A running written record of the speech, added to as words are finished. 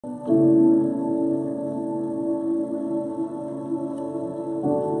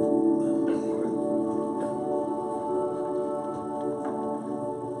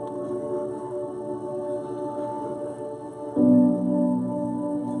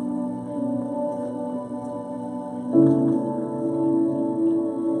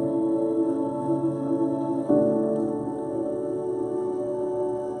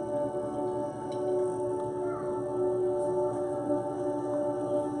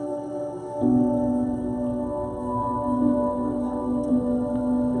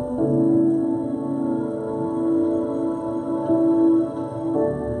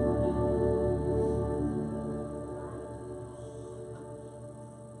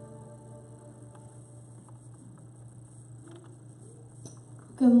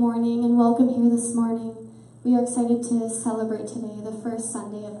Good morning and welcome here this morning. We are excited to celebrate today, the first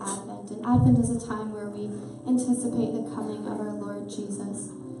Sunday of Advent. And Advent is a time where we anticipate the coming of our Lord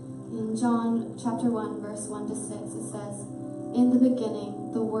Jesus. In John chapter 1, verse 1 to 6, it says, "In the beginning,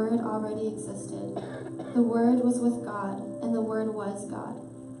 the Word already existed. The Word was with God, and the Word was God.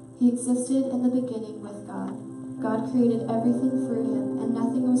 He existed in the beginning with God. God created everything through him, and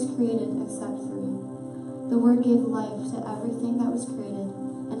nothing was created except through him. The Word gave life to everything that was created,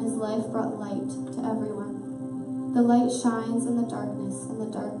 and his life brought light to everyone. The light shines in the darkness, and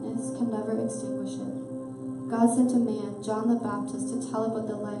the darkness can never extinguish it. God sent a man, John the Baptist, to tell about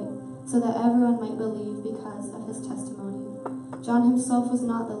the light, so that everyone might believe because of his testimony. John himself was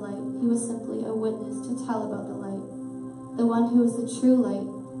not the light, he was simply a witness to tell about the light. The one who is the true light,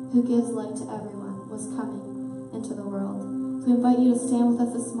 who gives light to everyone, was coming into the world." So we invite you to stand with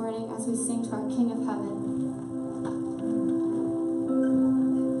us this morning as we sing to our King of Heaven.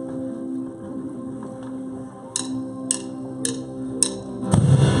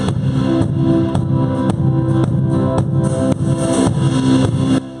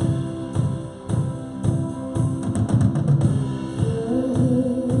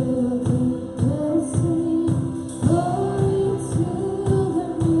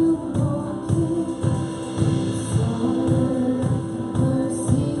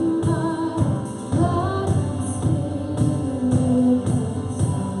 God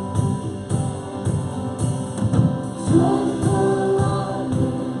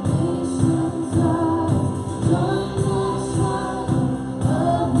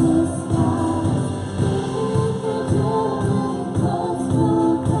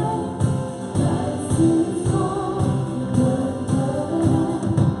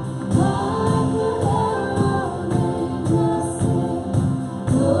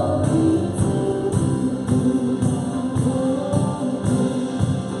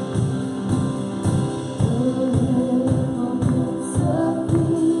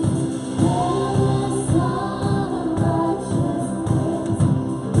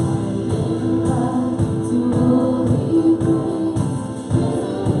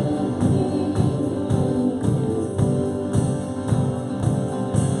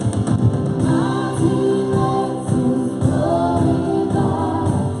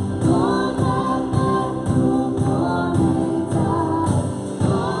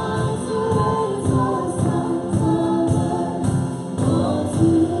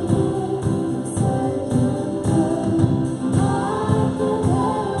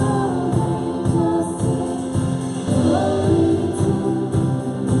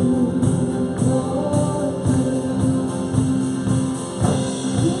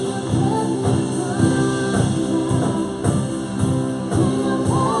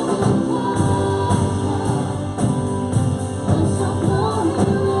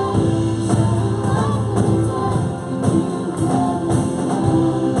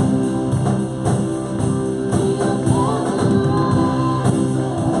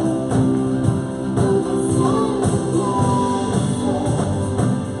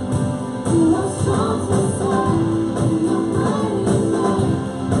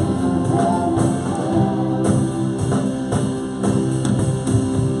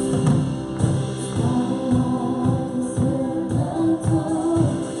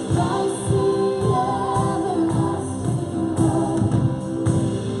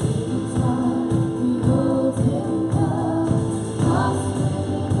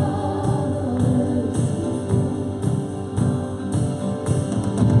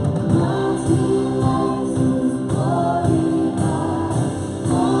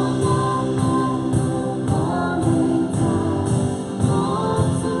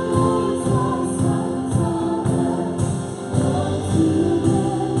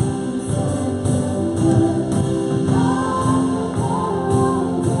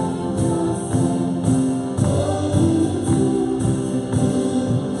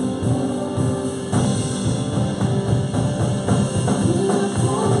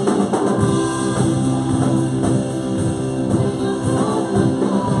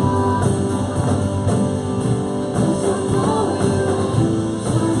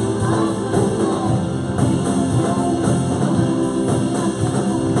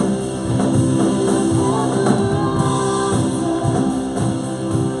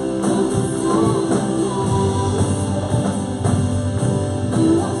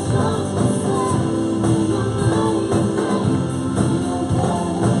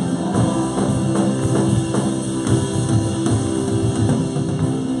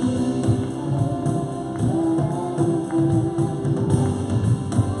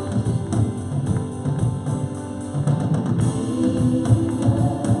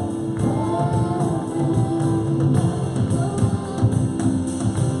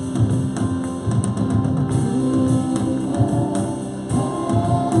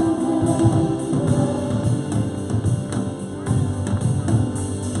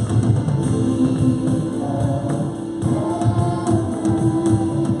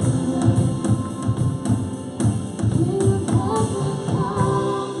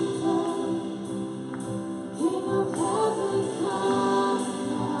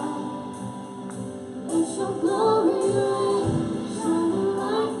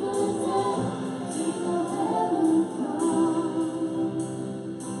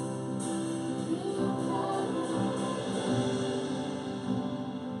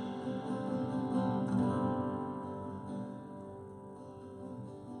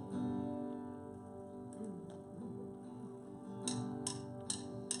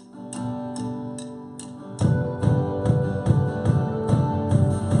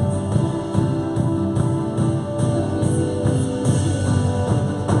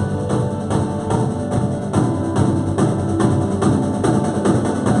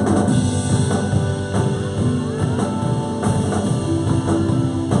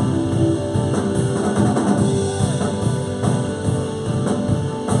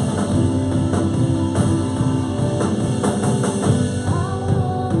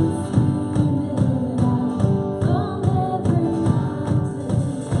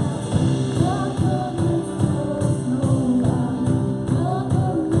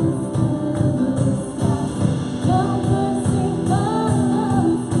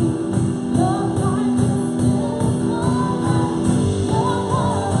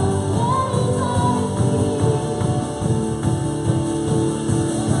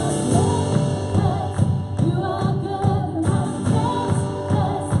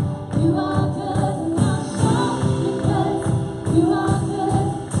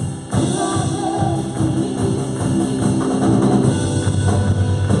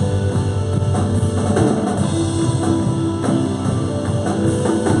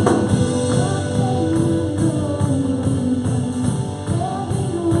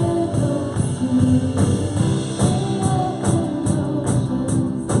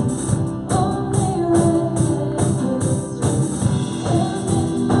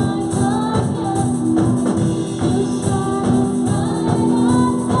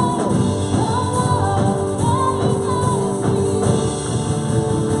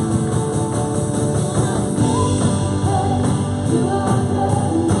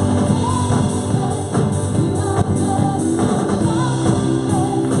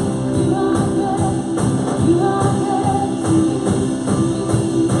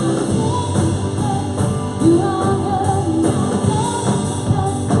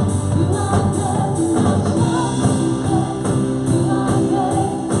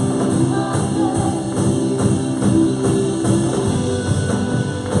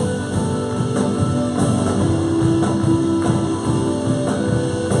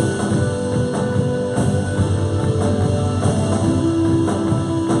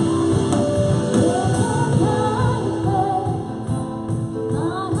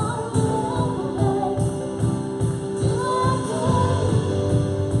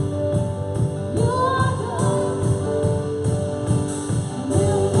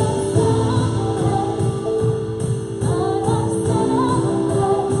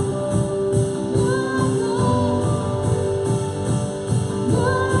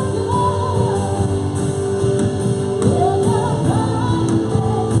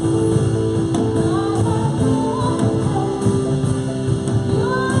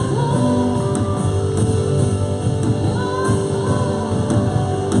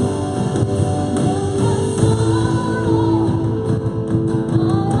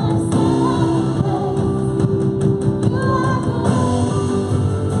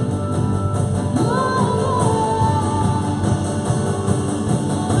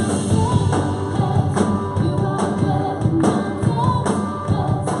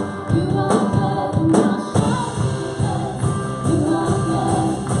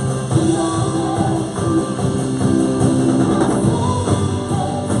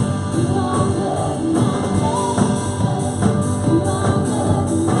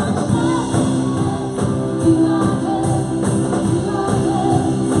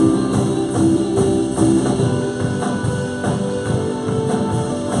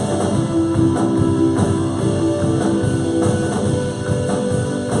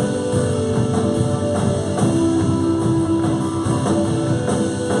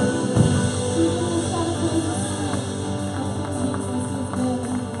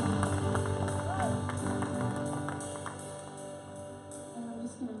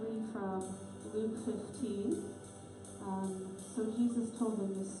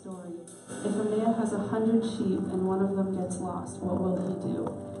has 100 sheep and one of them gets lost, what will he do?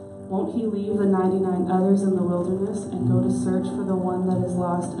 Won't he leave the 99 others in the wilderness and go to search for the one that is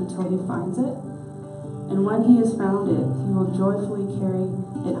lost until he finds it? And when he has found it, he will joyfully carry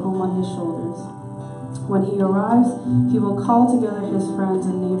it home on his shoulders. When he arrives, he will call together his friends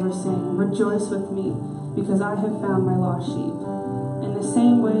and neighbors, saying, "Rejoice with me, because I have found my lost sheep." In the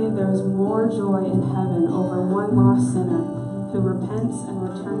same way, there is more joy in heaven over one lost sinner who repents and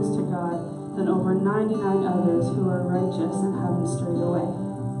returns to God than over 99 others who are righteous and haven't strayed away.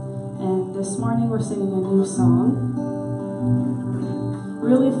 And this morning we're singing a new song,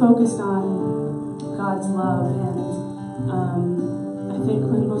 really focused on God's love. And I think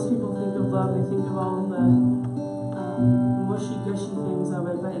when most people think of love, they think of all the mushy-gushy things of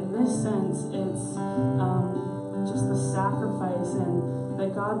it. But in this sense, it's just the sacrifice and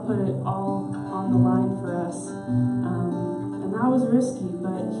that God put it all on the line for us. And that was risky,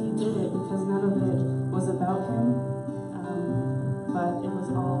 but he did it because none of it was about him. But it was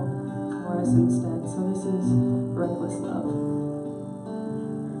all for us instead. So this is reckless love.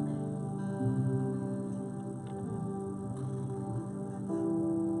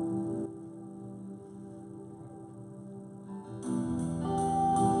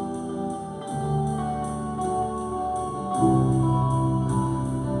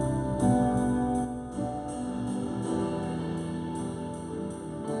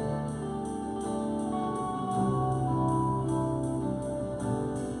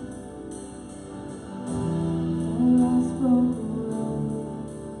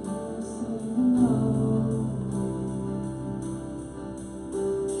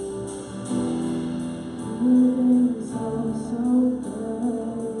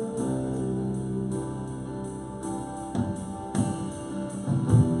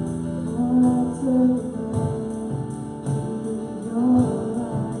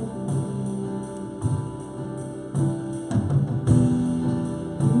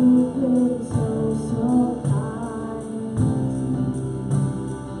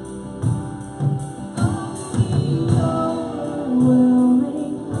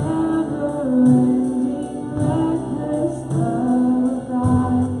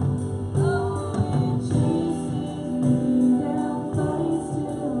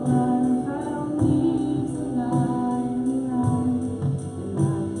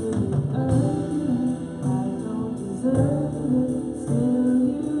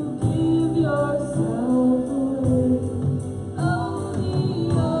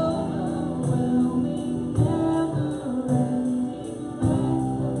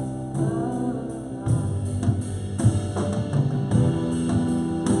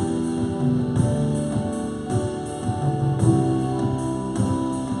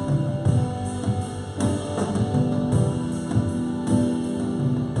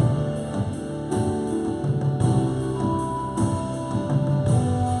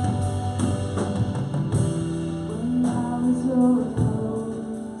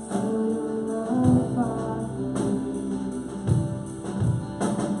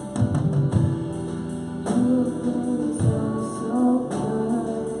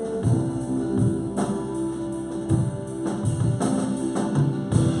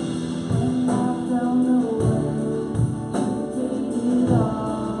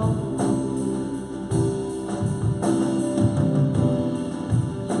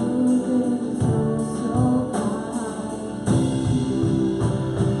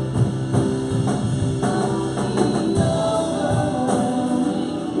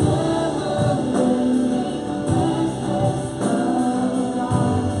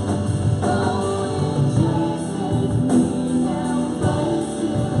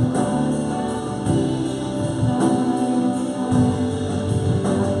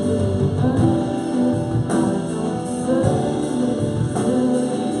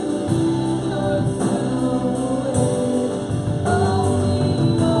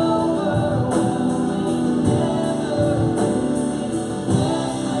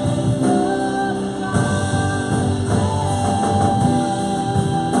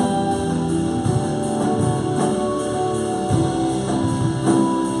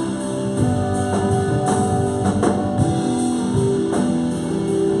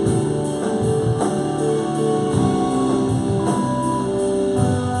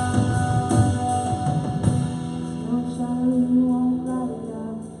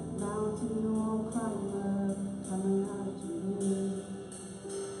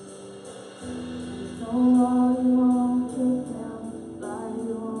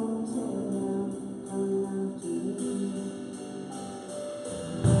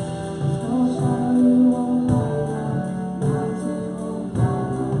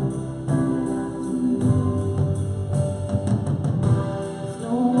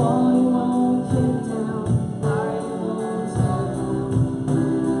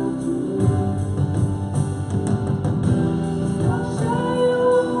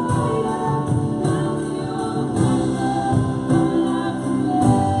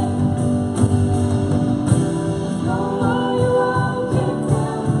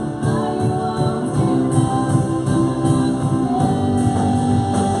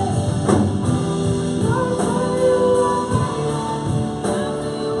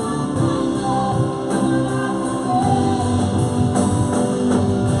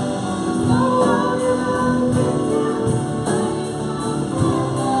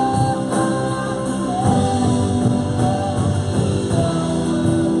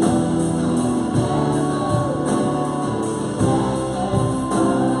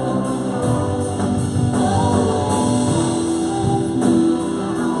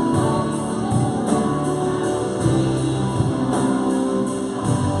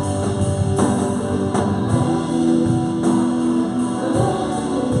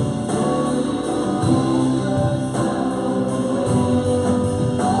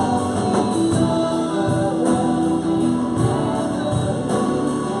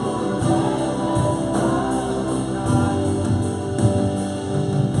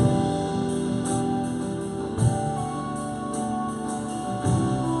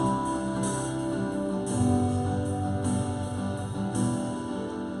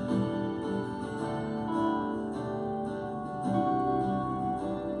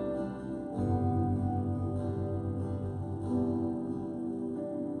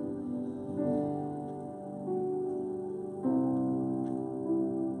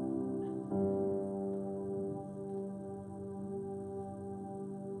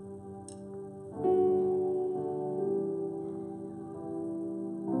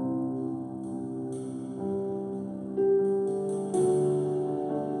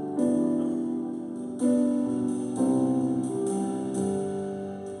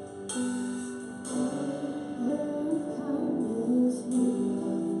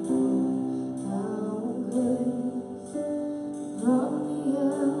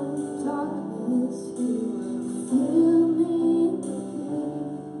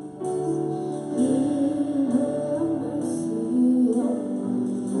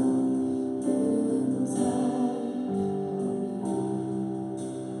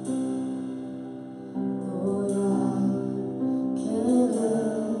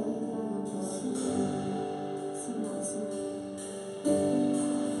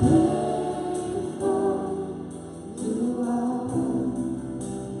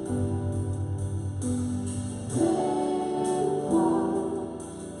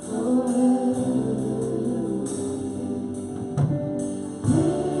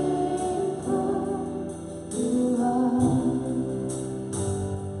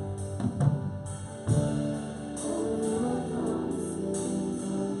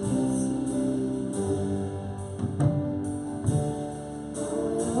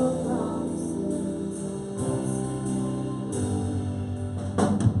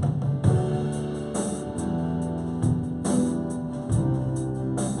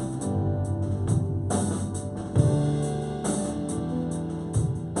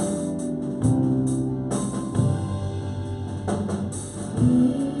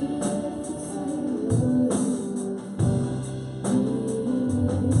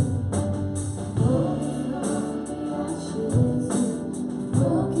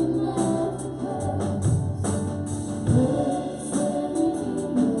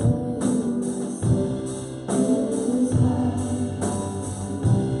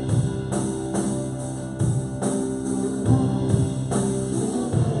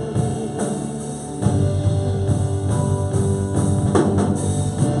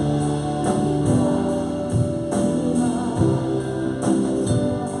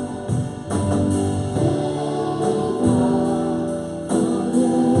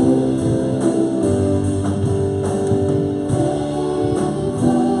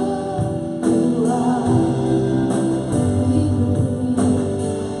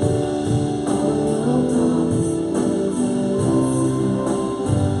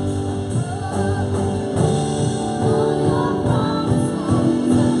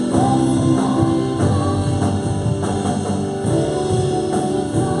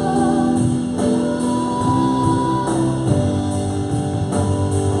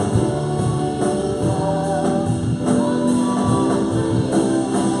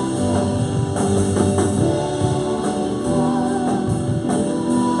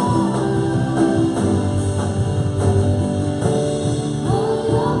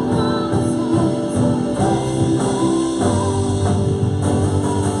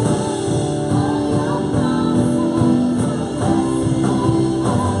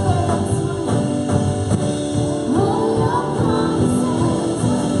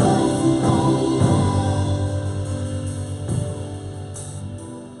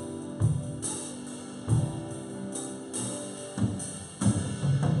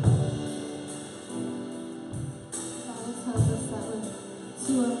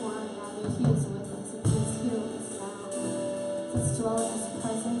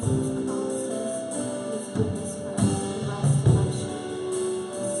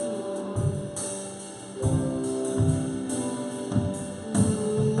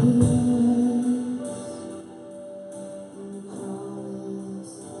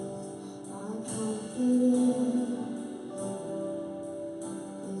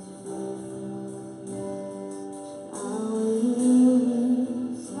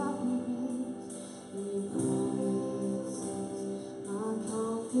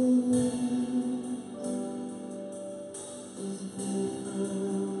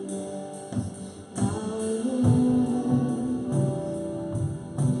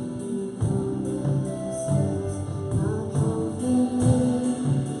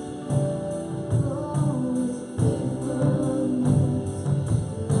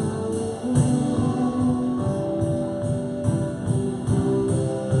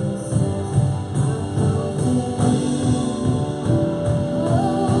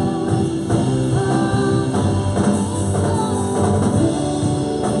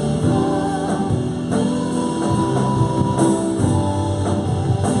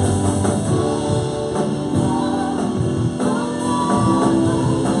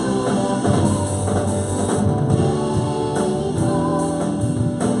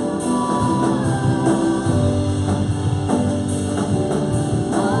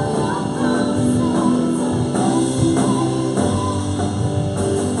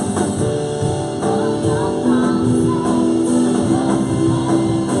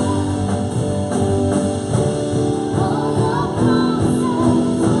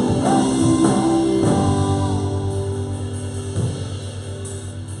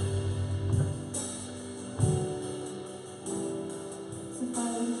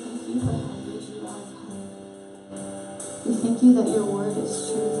 We thank you that your word is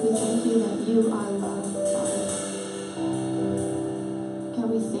truth. We thank you that you are love, Father. God,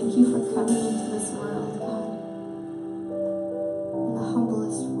 we thank you for coming into this world, God, in the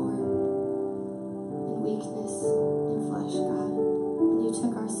humblest form, in weakness, in flesh, God. And you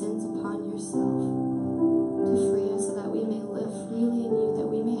took our sins upon yourself to free us so that we may live freely in you, that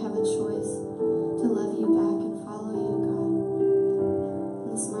we may have a choice to love you back and follow you, God.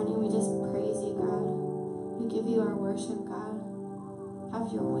 And this morning we just praise you, God. We give you our worship, God. Have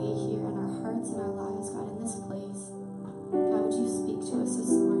your way here in our hearts and our lives, God, in this place. God, would you speak to us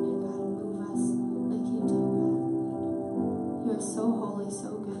this morning, God, and move us like you do, God. You are so holy,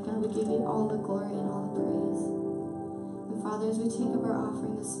 so good, God. We give you all the glory and all the praise. And Father, as we take up our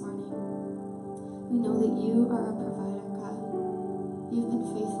offering this morning, we know that you are our provider, God. You've been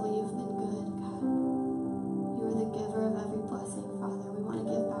faithful, you've been good, God. You are the giver of every blessing, Father. We want to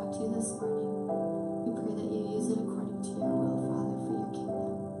give back to you this morning. We pray that you use it according to your will, Father, for your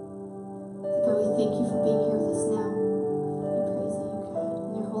kingdom. So God, we thank you for being here with us now. We praise you, God.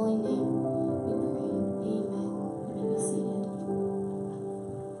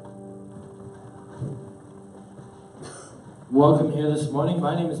 welcome here this morning.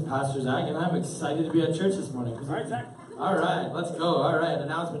 My name is Pastor Zach, and I'm excited to be at church this morning. All right, Zach. All right, let's go. All right,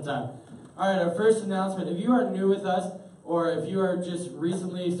 announcement time. All right, our first announcement. If you are new with us, or if you are just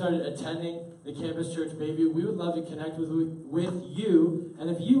recently started attending the campus church Bayview, we would love to connect with you. And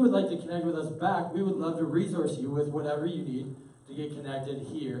if you would like to connect with us back, we would love to resource you with whatever you need to get connected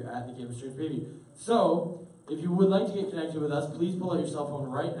here at the campus church Bayview. So, if you would like to get connected with us, please pull out your cell phone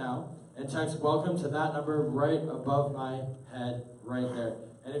right now and text welcome to that number right above my head right there.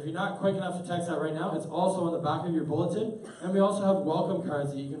 And if you're not quick enough to text that right now, it's also on the back of your bulletin. And we also have welcome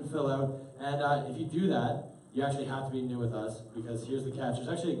cards that you can fill out. And if you do that, you actually have to be new with us, because here's the catch. There's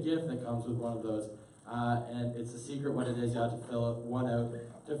actually a gift that comes with one of those. And it's a secret what it is. You have to fill one out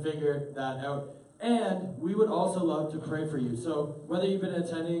to figure that out. And we would also love to pray for you. So whether you've been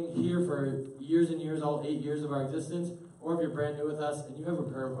attending here for years and years, all 8 years of our existence, or if you're brand new with us and you have a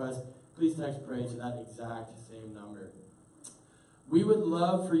prayer request, please text pray to that exact same number. We would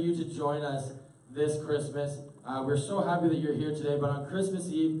love for you to join us this Christmas. We're so happy that you're here today, but on Christmas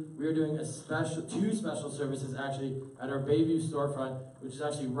Eve, we are doing two special services actually at our Bayview storefront, which is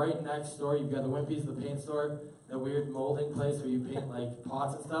actually right next door. You've got the Wimpy's, the paint store, the weird molding place where you paint like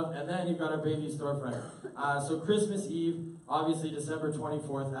pots and stuff, and then you've got our Bayview storefront. So Christmas Eve, obviously December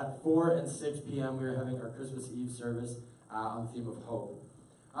 24th at 4 and 6 p.m. we are having our Christmas Eve service on the theme of hope.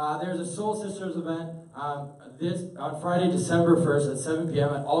 There's a Soul Sisters event on Friday, December 1st at 7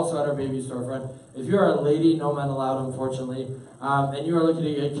 p.m. and also at our Bayview storefront. If you are a lady, no men allowed, unfortunately, and you are looking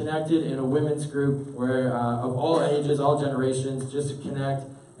to get connected in a women's group where of all ages, all generations, just to connect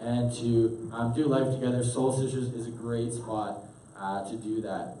and to do life together, Soul Sisters is a great spot to do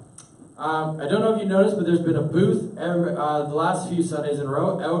that. I don't know if you noticed, but there's been a booth the last few Sundays in a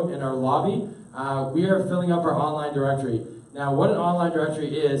row out in our lobby. We are filling up our online directory. Now, what an online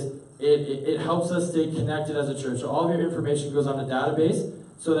directory is, it helps us stay connected as a church. So all of your information goes on a database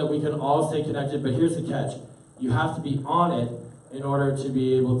so that we can all stay connected. But here's the catch. You have to be on it in order to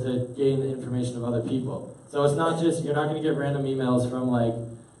be able to gain the information of other people. So it's not just, you're not going to get random emails from like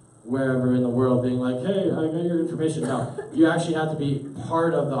wherever in the world being like, hey, I got your information. No, you actually have to be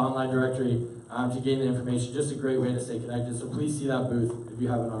part of the online directory to gain the information. Just a great way to stay connected. So please see that booth if you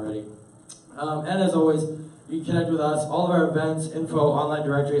haven't already. And as always, you can connect with us. All of our events, info, online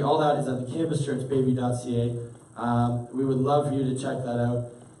directory, all that is at thecampuschurchbayview.ca. We would love for you to check that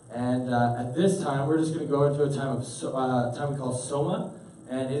out. And at this time, we're just going to go into a time we call Soma,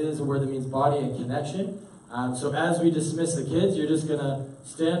 and it is a word that means body and connection. So as we dismiss the kids, you're just going to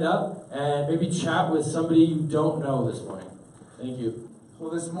stand up and maybe chat with somebody you don't know this morning. Thank you. Well,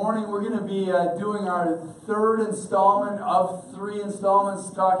 this morning we're going to be doing our third installment of 3 installments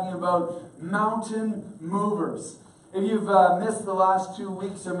talking about mountain movers. If you've missed the last 2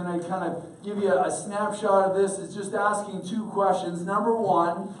 weeks, I'm going to kind of give you a snapshot of this. It's just asking 2 questions. Number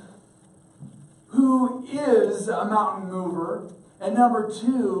 1, who is a mountain mover? And number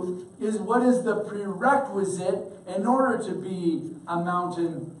 2 is, what is the prerequisite in order to be a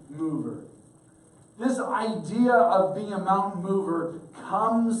mountain mover? This idea of being a mountain mover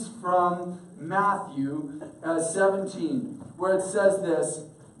comes from Matthew 17, where it says this.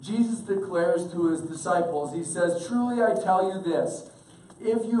 Jesus declares to his disciples, he says, truly I tell you this,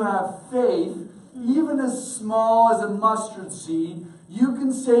 if you have faith, even as small as a mustard seed, you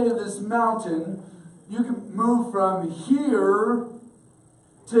can say to this mountain, you can move from here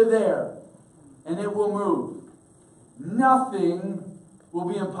to there, and it will move. Nothing will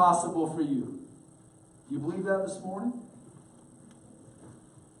be impossible for you. Do you believe that this morning?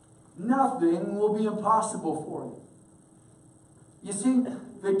 Nothing will be impossible for you. You see,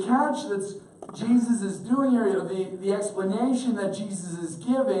 the catch that Jesus is doing here, the explanation that Jesus is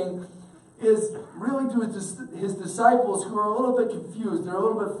giving, is really to his disciples who are a little bit confused. They're a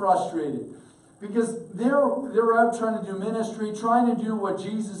little bit frustrated. Because they're out trying to do ministry, trying to do what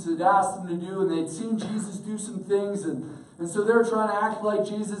Jesus had asked them to do, and they'd seen Jesus do some things, and so they're trying to act like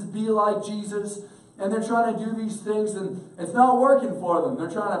Jesus, be like Jesus, and they're trying to do these things, and it's not working for them. They're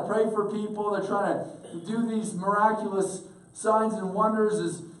trying to pray for people, they're trying to do these miraculous signs and wonders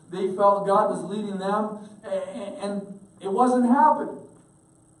as they felt God was leading them, and it wasn't happening.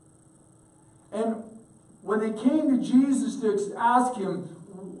 And when they came to Jesus to ask him,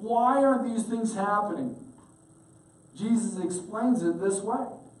 why aren't these things happening? Jesus explains it this way.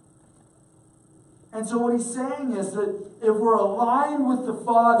 And so what he's saying is that if we're aligned with the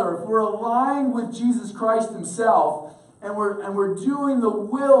Father, if we're aligned with Jesus Christ himself, and we're doing the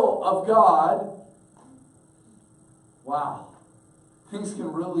will of God, wow, things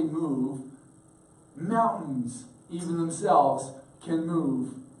can really move. Mountains, even themselves, can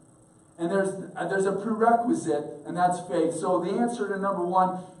move. And there's a prerequisite, and that's faith. So the answer to number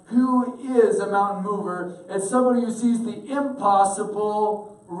one, who is a mountain mover? It's somebody who sees the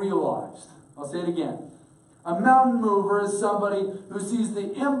impossible realized. I'll say it again. A mountain mover is somebody who sees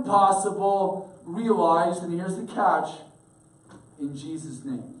the impossible realized, and here's the catch, in Jesus'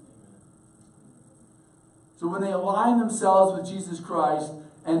 name. So when they align themselves with Jesus Christ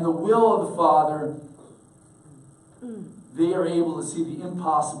and the will of the Father, they are able to see the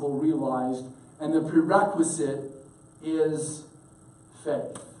impossible realized, and the prerequisite is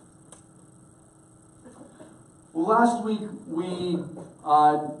faith. Well, last week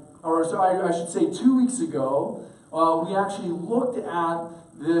I should say 2 weeks ago, we actually looked at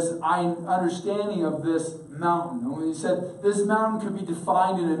this understanding of this mountain. And we said this mountain could be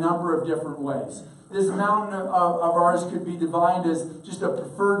defined in a number of different ways. This mountain of ours could be defined as just a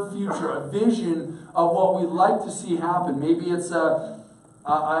preferred future, a vision of what we'd like to see happen. Maybe it's a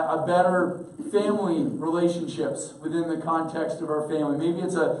better family relationships within the context of our family. Maybe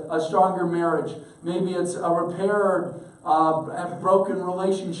it's a stronger marriage. Maybe it's a repaired broken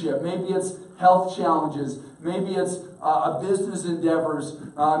relationship. Maybe it's health challenges. Maybe it's business endeavors.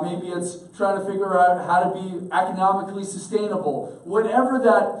 Maybe it's trying to figure out how to be economically sustainable. Whatever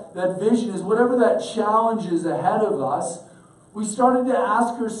that vision is, whatever that challenge is ahead of us, we started to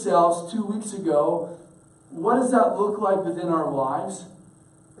ask ourselves 2 weeks ago, what does that look like within our lives?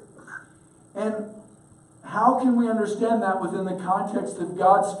 And how can we understand that within the context of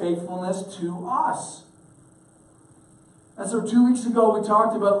God's faithfulness to us? And so 2 weeks ago we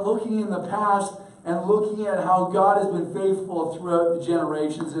talked about looking in the past and looking at how God has been faithful throughout the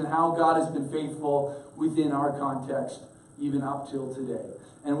generations and how God has been faithful within our context, even up till today.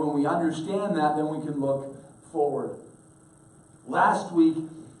 And when we understand that, then we can look forward. Last week,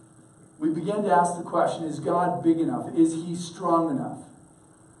 we began to ask the question, is God big enough? Is He strong enough?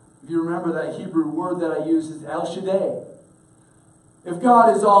 If you remember, that Hebrew word that I use is El Shaddai. If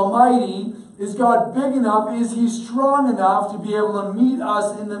God is almighty, is God big enough? Is He strong enough to be able to meet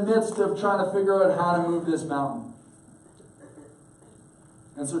us in the midst of trying to figure out how to move this mountain?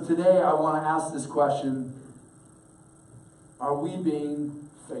 And so today I want to ask this question, are we being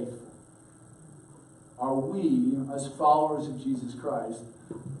faithful? Are we, as followers of Jesus Christ,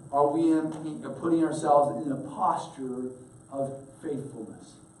 are we putting ourselves in a posture of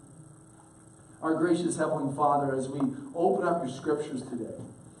faithfulness? Our gracious Heavenly Father, as we open up your scriptures today,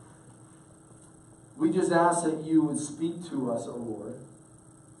 we just ask that you would speak to us, O Lord.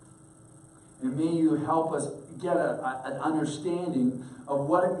 And may you help us get an understanding of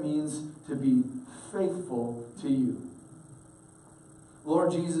what it means to be faithful to you.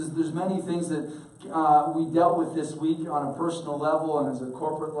 Lord Jesus, there's many things that we dealt with this week on a personal level and as a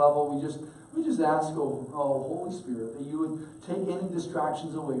corporate level. We just ask, oh Holy Spirit, that you would take any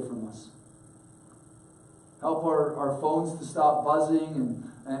distractions away from us. Help our phones to stop buzzing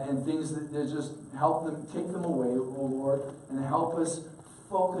and things that just help them, take them away, oh Lord, and help us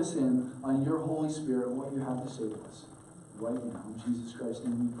focus in on your Holy Spirit and what you have to say to us. Right now, in Jesus Christ's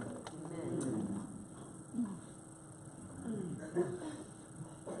name we pray. Amen.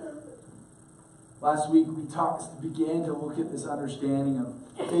 Last week we began to look at this understanding of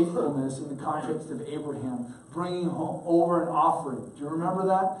faithfulness in the context of Abraham bringing over an offering. Do you remember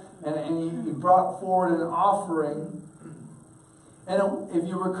that? And he brought forward an offering. And if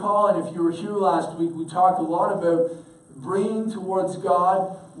you recall, and if you were here last week, we talked a lot about bringing towards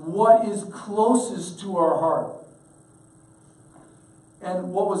God what is closest to our heart.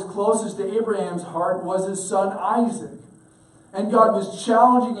 And what was closest to Abraham's heart was his son Isaac. And God was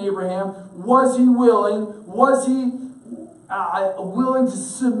challenging Abraham. Was he willing? Was he willing to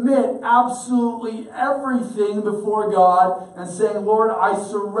submit absolutely everything before God and saying, Lord, I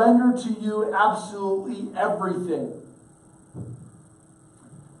surrender to you absolutely everything?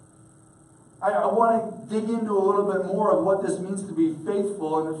 I want to dig into a little bit more of what this means to be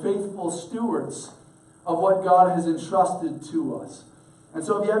faithful and the faithful stewards of what God has entrusted to us. And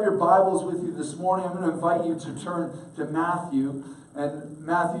so if you have your Bibles with you this morning, I'm going to invite you to turn to Matthew. And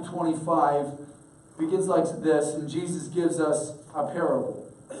Matthew 25 begins like this, and Jesus gives us a parable.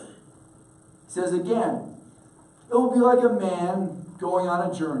 It says again, it will be like a man going on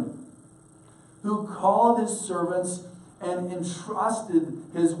a journey who called his servants and entrusted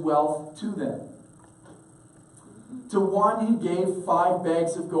his wealth to them. To one he gave 5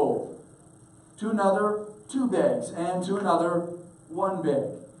 bags of gold, to another 2 bags, and to another 1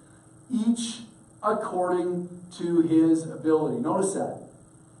 bag, each according to his ability. Notice that.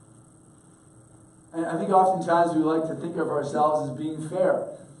 And I think oftentimes we like to think of ourselves as being fair.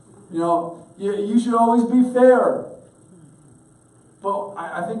 You know, you should always be fair. But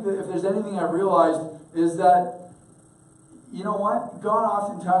I think that if there's anything I've realized is that, you know what? God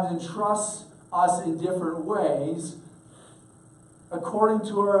oftentimes entrusts us in different ways according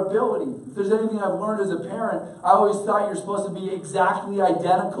to our ability. If there's anything I've learned as a parent, I always thought you're supposed to be exactly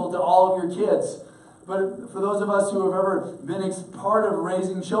identical to all of your kids. But for those of us who have ever been part of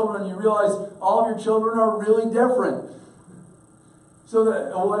raising children, you realize all of your children are really different. So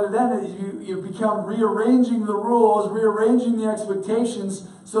that what then is you become rearranging the rules, rearranging the expectations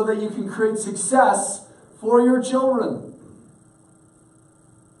so that you can create success for your children.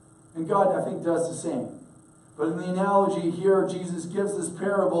 And God, I think, does the same. But in the analogy here, Jesus gives this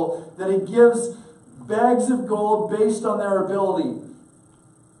parable that he gives bags of gold based on their ability.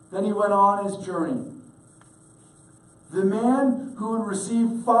 Then he went on his journey. The man who had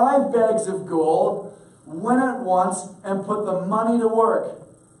received 5 bags of gold went at once and put the money to work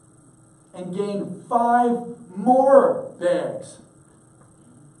and gained 5 more bags.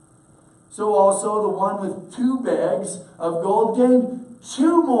 So also the one with 2 bags of gold gained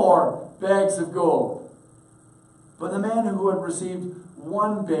 2 more bags of gold. But the man who had received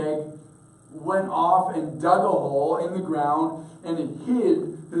 1 bag went off and dug a hole in the ground and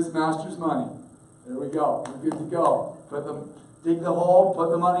hid his master's money. There we go. We're good to go. Dig the hole, put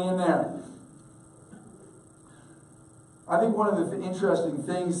the money in there. I think one of the interesting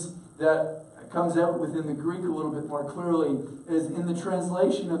things that comes out within the Greek a little bit more clearly is in the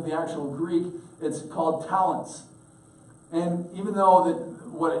translation of the actual Greek, it's called talents. And even though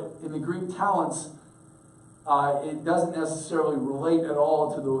in the Greek talents, it doesn't necessarily relate at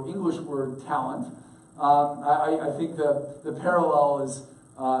all to the English word talent, I think the parallel is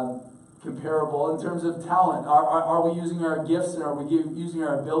comparable in terms of talent. Are we using our gifts and are we using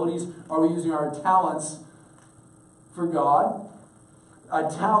our abilities? Are we using our talents for God? A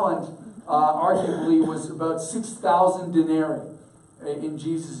talent arguably was about 6,000 denarii in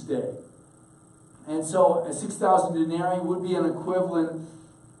Jesus' day. And so 6,000 denarii would be an equivalent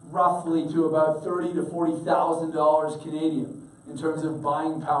roughly to about $30,000 to $40,000 Canadian in terms of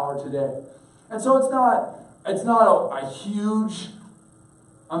buying power today. And so it's not a huge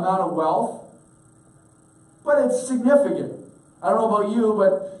amount of wealth, but it's significant. I don't know about you,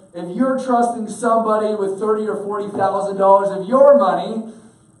 but if you're trusting somebody with $30,000 or $40,000 of your money,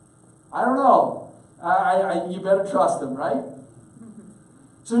 I don't know. You better trust them, right?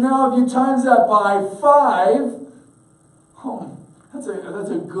 So now if you times that by 5, that's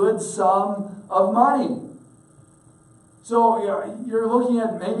a good sum of money. So you're looking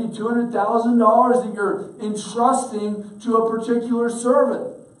at maybe $200,000 that you're entrusting to a particular servant.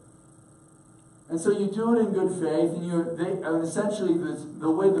 And so you do it in good faith, and essentially the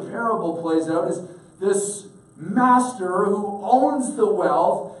way the parable plays out is this master who owns the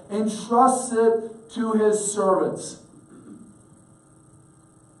wealth entrusts it to his servants.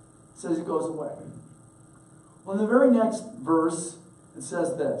 It says he goes away. Well, in the very next verse, it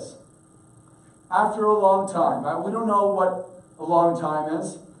says this. After a long time. We don't know what a long time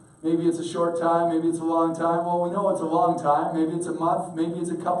is. Maybe it's a short time, maybe it's a long time. Well, we know it's a long time. Maybe it's a month, maybe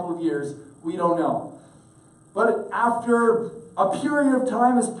it's a couple of years. We don't know. But after a period of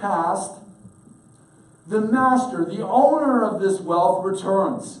time has passed, the master, the owner of this wealth,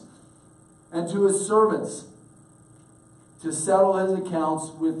 returns and to his servants to settle his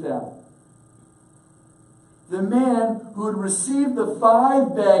accounts with them. The man who had received the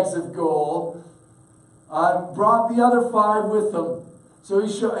 5 bags of gold brought the other 5 with him. So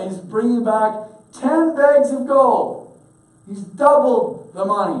he's bringing back 10 bags of gold. He's doubled the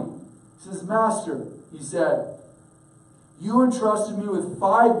money. He says, Master, he said, you entrusted me with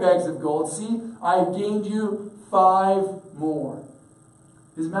 5 bags of gold. See, I have gained you 5 more.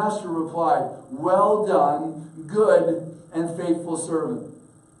 His master replied, well done, good and faithful servant.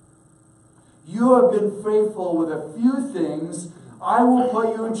 You have been faithful with a few things. I will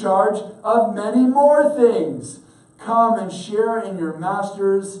put you in charge of many more things. Come and share in your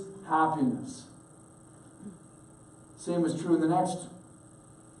master's happiness. Same was true in the next.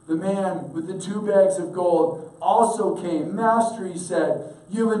 The man with the 2 bags of gold also came. Master, he said,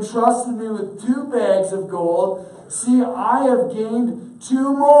 you have entrusted me with 2 bags of gold. See, I have gained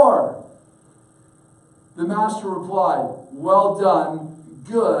 2 more. The master replied, well done,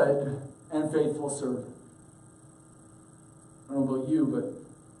 good and faithful servant. I don't know about you, but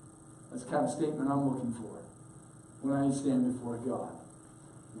that's the kind of statement I'm looking for when I stand before God.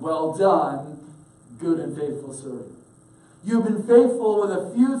 Well done, good and faithful servant. You've been faithful with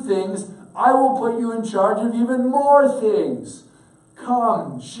a few things. I will put you in charge of even more things.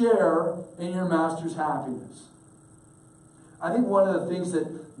 Come, share in your master's happiness. I think one of the things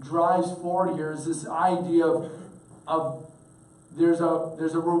that drives forward here is this idea of there's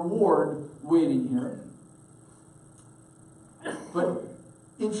a reward waiting here. But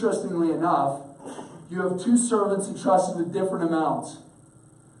interestingly enough, you have two servants entrusted with different amounts.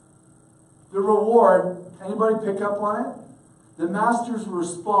 The reward, anybody pick up on it? The master's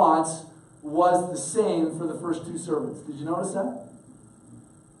response was the same for the first two servants. Did you notice that?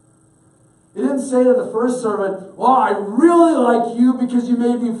 He didn't say to the first servant, well, I really like you because you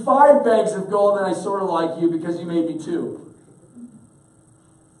made me 5 bags of gold, and I sort of like you because you made me 2.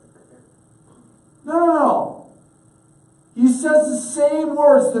 No. He says the same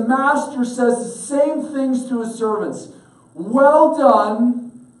words. The master says the same things to his servants. Well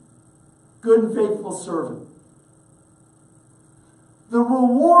done, good and faithful servant. The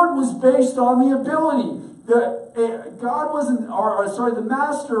reward was based on the ability. The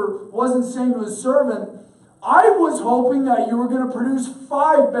master wasn't saying to his servant, I was hoping that you were going to produce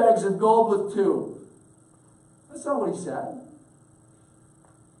 5 bags of gold with 2. That's not what he said.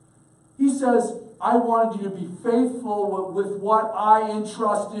 He says, I wanted you to be faithful with what I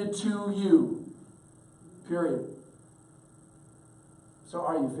entrusted to you. Period. So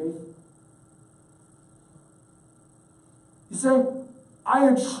are you faithful? He's saying, I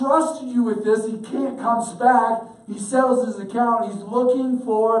entrusted you with this. He comes back. He settles his account. He's looking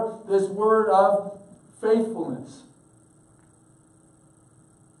for this word of faithfulness.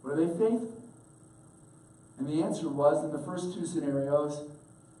 Were they faithful? And the answer was, in the first 2 scenarios,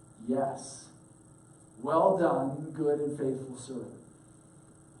 yes. Well done, good and faithful servant.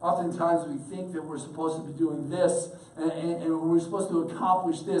 Oftentimes we think that we're supposed to be doing this and we're supposed to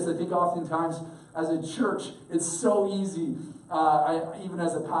accomplish this. I think oftentimes as a church, it's so easy. Even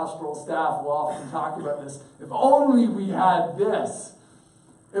as a pastoral staff, we'll often talk about this. If only we had this.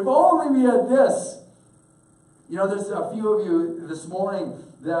 If only we had this. You know, there's a few of you this morning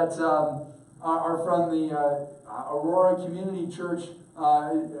that are from the Aurora Community Church.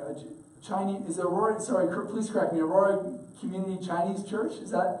 Chinese, is it Aurora? Sorry, please correct me. Aurora Community Chinese Church? Is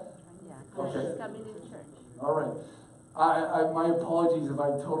that? Yeah. Okay. Community Church. All right. My apologies if I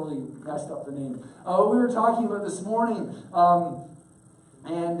totally messed up the name. We were talking about this morning,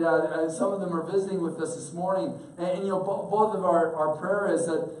 and some of them are visiting with us this morning. And you know, both of our prayer is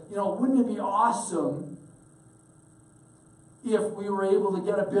that, you know, wouldn't it be awesome if we were able to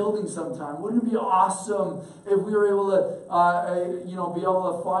get a building sometime? Wouldn't it be awesome if we were able to, be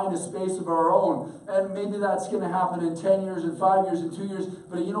able to find a space of our own? And maybe that's going to happen in 10 years, and 5 years, and 2 years.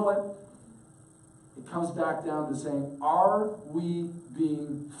 But you know what? It comes back down to saying, are we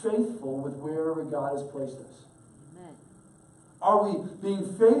being faithful with wherever God has placed us? Amen. Are we being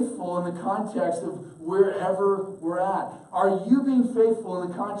faithful in the context of wherever we're at? Are you being faithful in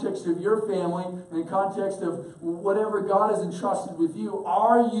the context of your family, in the context of whatever God has entrusted with you?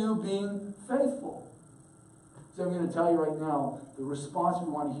 Are you being faithful? So I'm going to tell you right now, the response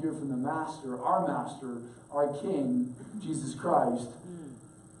we want to hear from the Master, our King, Jesus Christ,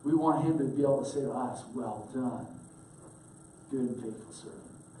 we want him to be able to say to us, well done, good and faithful servant.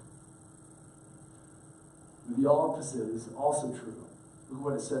 The opposite is also true. Look at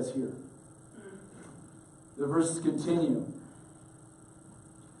what it says here. The verses continue.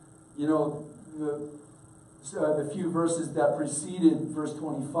 You know, the few verses that preceded verse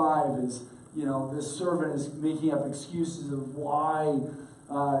 25 is, you know, this servant is making up excuses of why,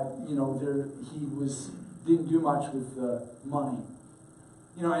 he didn't do much with the money.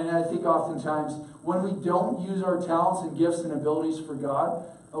 You know, and I think oftentimes when we don't use our talents and gifts and abilities for God,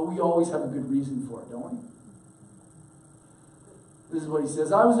 we always have a good reason for it, don't we? This is what he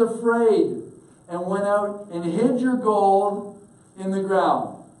says. I was afraid and went out and hid your gold in the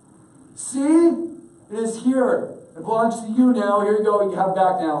ground. See? It is here. It belongs to you now. Here you go. You have it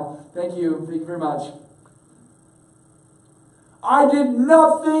back now. Thank you. Thank you very much. I did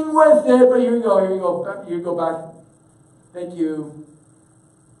nothing with it, but here you go. Here you go. Here you go back. Thank you.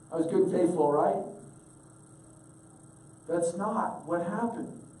 I was good and faithful, right? That's not what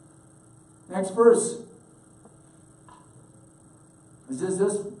happened. Next verse. It says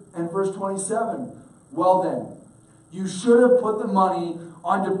this in verse 27. Well then, you should have put the money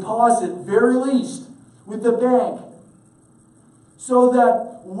on deposit, very least, with the bank, so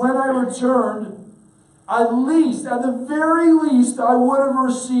that when I returned, at the very least, I would have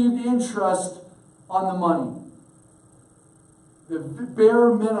received interest on the money. The bare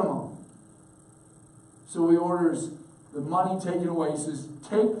minimum. So he orders the money taken away. He says,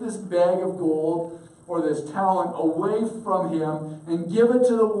 take this bag of gold or this talent away from him and give it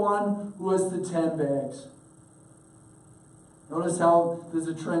to the one who has the 10 bags. Notice how there's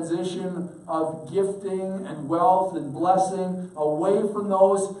a transition of gifting and wealth and blessing away from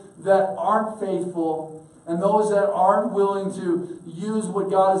those that aren't faithful and those that aren't willing to use what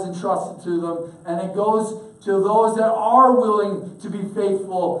God has entrusted to them. And it goes to those that are willing to be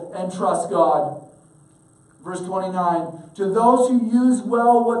faithful and trust God. Verse 29, to those who use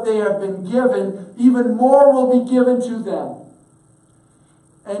well what they have been given, even more will be given to them.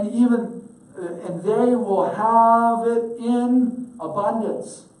 And they will have it in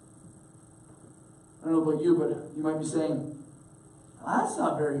abundance. I don't know about you, but you might be saying, that's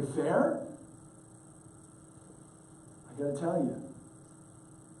not very fair. I got to tell you,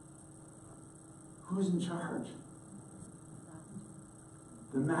 who's in charge?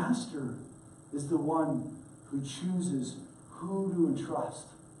 The master is the one who chooses who to entrust.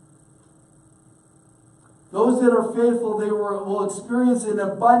 Those that are faithful, they will experience an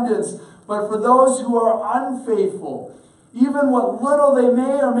abundance. But for those who are unfaithful, even what little they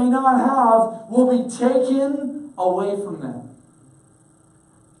may or may not have will be taken away from them.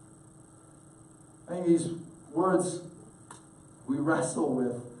 I think these words we wrestle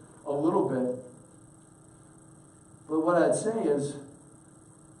with a little bit. But what I'd say is,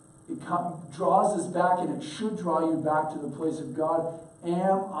 it draws us back, and it should draw you back to the place of God.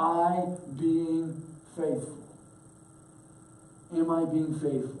 Am I being faithful? Am I being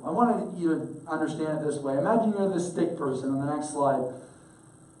faithful? I want you to understand it this way. Imagine you're the stick person on the next slide.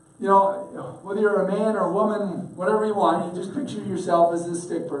 You know, whether you're a man or a woman, whatever you want, you just picture yourself as this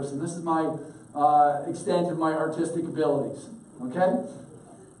stick person. This is my extent of my artistic abilities. Okay?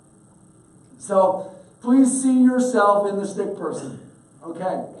 So, please see yourself in the stick person.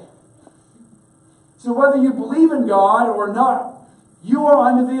 Okay? So whether you believe in God or not, you are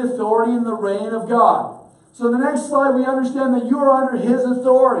under the authority and the reign of God. So the next slide, we understand that you are under His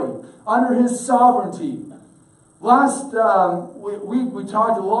authority, under His sovereignty. Last week, we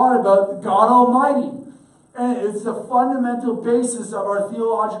talked a lot about God Almighty. And it's the fundamental basis of our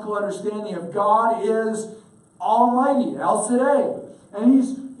theological understanding of God is Almighty, El Shaddai. And He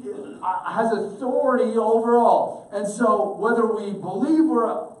has authority over all. And so whether we believe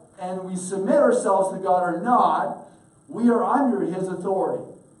and we submit ourselves to God or not, we are under His authority.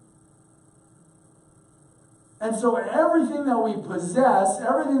 And so everything that we possess,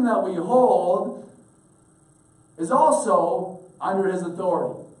 everything that we hold, is also under His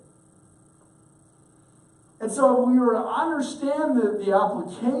authority. And so if we were to understand the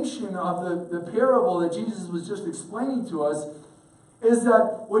application of the parable that Jesus was just explaining to us, is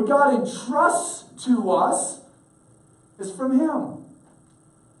that what God entrusts to us is from Him.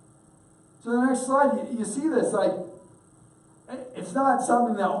 So the next slide, you see this, like, it's not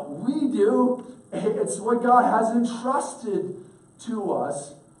something that we do, it's what God has entrusted to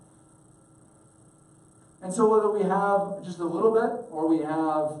us. And so whether we have just a little bit or we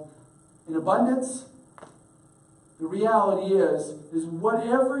have in abundance, the reality is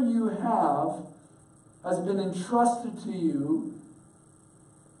whatever you have has been entrusted to you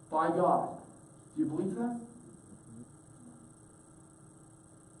by God. Do you believe that?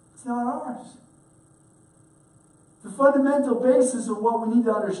 It's not ours. The fundamental basis of what we need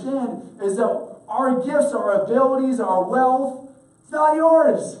to understand is that our gifts, our abilities, our wealth, it's not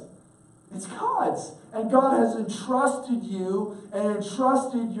yours. It's God's. And God has entrusted you and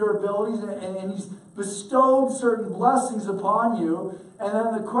entrusted your abilities, and He's bestowed certain blessings upon you. And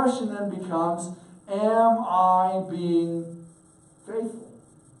then the question then becomes, am I being faithful?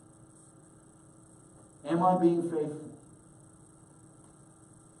 Am I being faithful?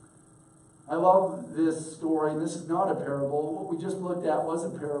 I love this story, and this is not a parable. What we just looked at was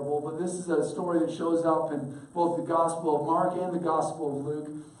a parable, but this is a story that shows up in both the Gospel of Mark and the Gospel of Luke.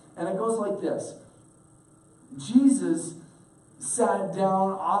 And it goes like this. Jesus sat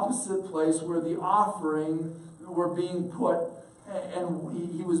down opposite place where the offering were being put,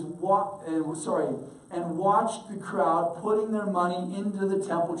 and he was and watched the crowd putting their money into the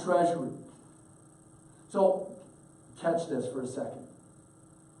temple treasury. So, catch this for a second.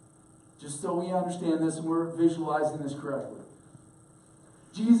 Just so we understand this and we're visualizing this correctly.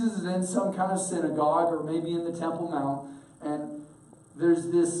 Jesus is in some kind of synagogue or maybe in the Temple Mount, and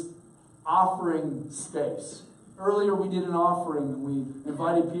there's this offering space. Earlier we did an offering and we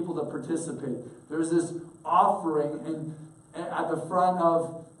invited people to participate. There's this offering at the front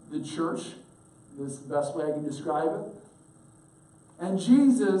of the church. This is the best way I can describe it. And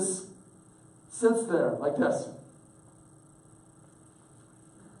Jesus sits there like this.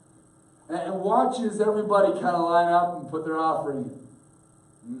 And watches everybody kind of line up and put their offering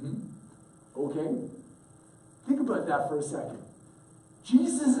in. Okay. Think about that for a second.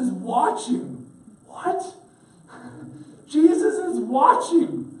 Jesus is watching. What? Jesus is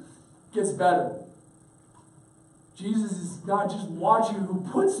watching. Gets better. Jesus is not just watching who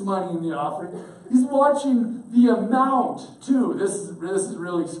puts money in the offering, he's watching the amount too. This is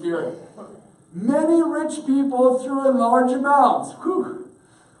really scary. Many rich people threw in large amounts. Whew,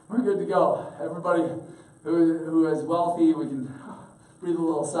 we're good to go. Everybody who is wealthy, we can breathe a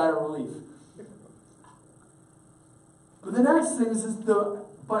little sigh of relief. But the next thing is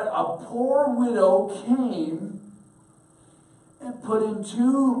but a poor widow came and put in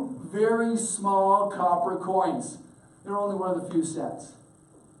 2 very small copper coins. They're only worth a few cents.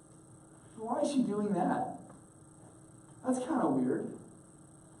 Why is she doing that? That's kind of weird.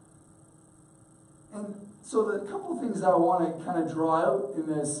 And so the couple of things I want to kind of draw out in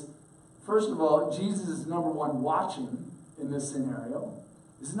this. First of all, Jesus is number one watching in this scenario.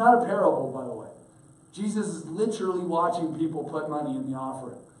 This is not a parable, by the way. Jesus is literally watching people put money in the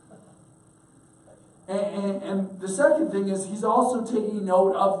offering. And the second thing is he's also taking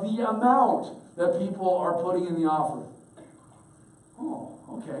note of the amount that people are putting in the offering. Oh,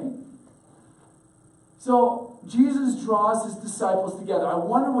 okay. So Jesus draws his disciples together. I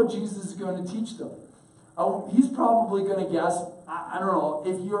wonder what Jesus is going to teach them. He's probably going to guess, I don't know,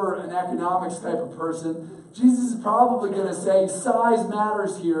 if you're an economics type of person, Jesus is probably going to say size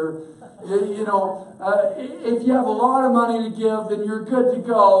matters here. If you have a lot of money to give, then you're good to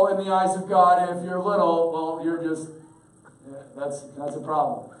go in the eyes of God. If you're little, well, you're just, that's a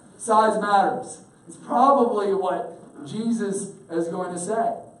problem. Size matters. It's probably what Jesus is going to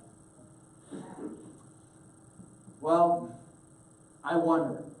say. Well, I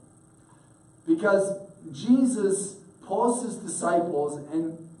wonder. Because Jesus pulls his disciples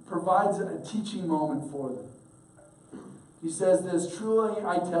and provides a teaching moment for them. He says this, truly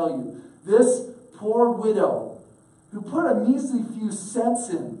I tell you, this poor widow who put a measly few cents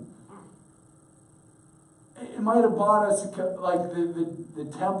in, it might have bought us like the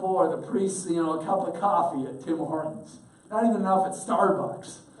temple or the priests, a cup of coffee at Tim Hortons. Not even enough at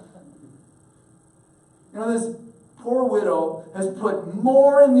Starbucks. This poor widow has put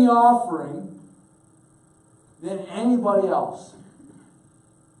more in the offering than anybody else.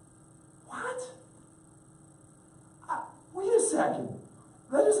 What? Wait a second.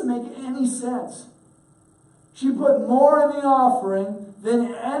 That doesn't make any sense. She put more in the offering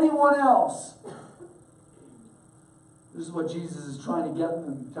than anyone else. This is what Jesus is trying to get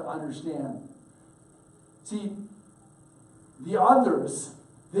them to understand. See, the others,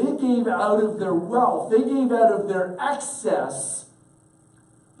 they gave out of their wealth. They gave out of their excess.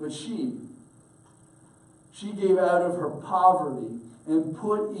 But she gave out of her poverty and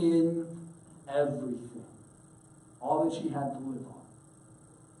put in everything. All that she had to live on.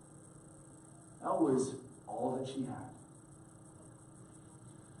 That was all that she had.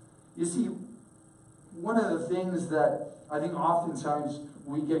 You see, one of the things that I think oftentimes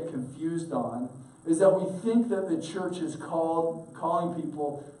we get confused on is that we think that the church is calling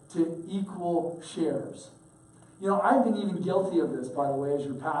people to equal shares. I've been even guilty of this, by the way, as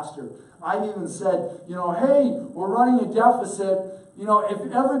your pastor. I've even said, hey, we're running a deficit.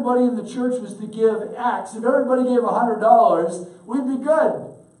 If everybody in the church was to give X, if everybody gave $100, we'd be good.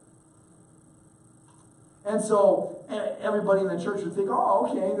 And so everybody in the church would think, oh,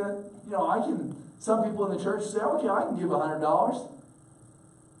 okay, some people in the church say, okay, I can give $100.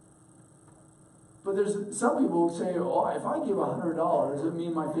 But there's some people who say, oh, if I give $100, it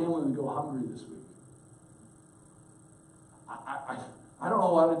means my family would go hungry this week. I don't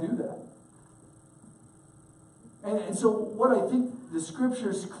know how to do that. And so what I think the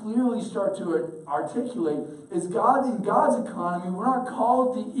scriptures clearly start to articulate is in God's economy, we're not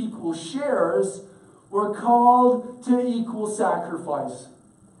called to equal shares, we're called to equal sacrifice.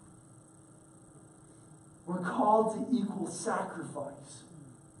 We're called to equal sacrifice.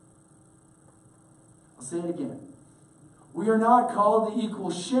 I'll say it again. We are not called to equal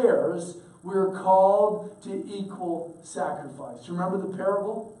shares, we are called to equal sacrifice. Remember the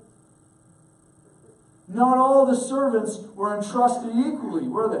parable? Not all the servants were entrusted equally,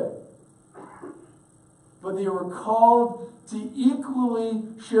 were they? But they were called to equally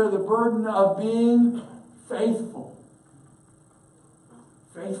share the burden of being faithful.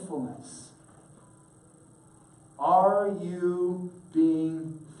 Faithfulness. Are you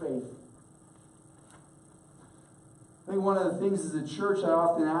being faithful? I think one of the things as a church I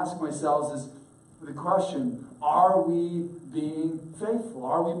often ask myself is the question, are we being faithful?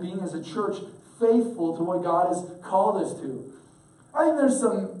 Are we being, as a church, faithful to what God has called us to? I think there's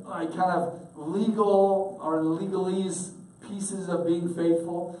some kind of legal or legalese pieces of being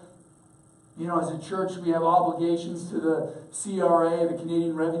faithful. As a church, we have obligations to the CRA, the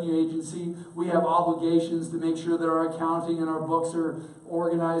Canadian Revenue Agency. We have obligations to make sure that our accounting and our books are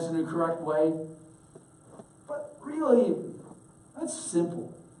organized in a correct way. But that's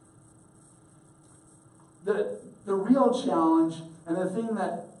simple. The real challenge, and the thing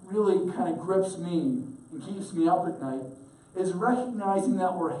that really kind of grips me and keeps me up at night, is recognizing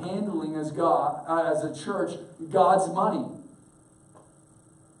that we're handling as a church, God's money.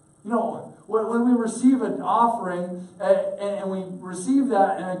 You know, when we receive an offering and we receive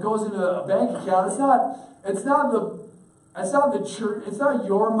that and it goes into a bank account, it's not the church, it's not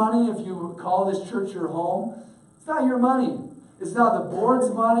your money if you call this church your home. It's not your money. It's not the board's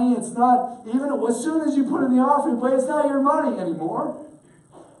money. It's not, even as soon as you put in the offering plate, it's not your money anymore.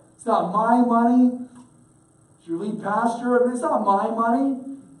 It's not my money. It's your lead pastor. I mean, it's not my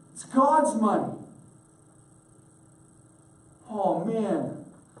money. It's God's money. Oh, man.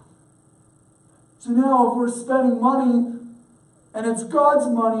 So now if we're spending money and it's God's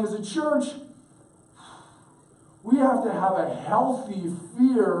money as a church, we have to have a healthy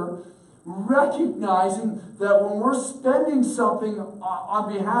fear, recognizing that when we're spending something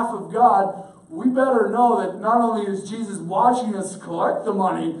on behalf of God, we better know that not only is Jesus watching us collect the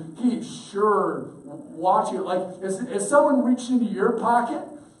money, He's sure watching it. Like, is someone reached into your pocket?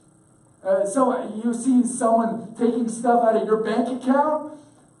 So you see someone taking stuff out of your bank account?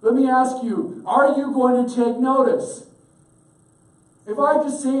 Let me ask you, are you going to take notice? If I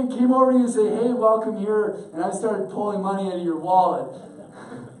just came over to you and say, hey, welcome here, and I started pulling money out of your wallet,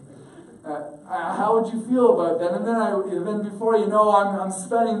 how would you feel about that? And then before you know, I'm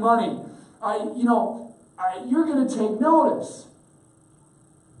spending money. You're going to take notice.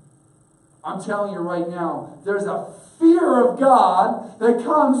 I'm telling you right now, there's a fear of God that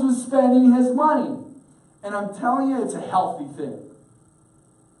comes with spending His money. And I'm telling you, it's a healthy thing.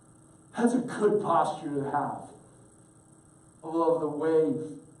 That's a good posture to have. I love the way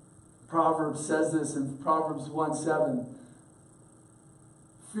Proverbs says this in Proverbs 1:7.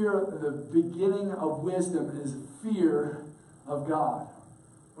 Fear, the beginning of wisdom is fear of God.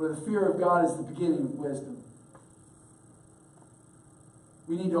 Or the fear of God is the beginning of wisdom.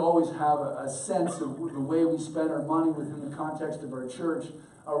 We need to always have a sense of the way we spend our money within the context of our church,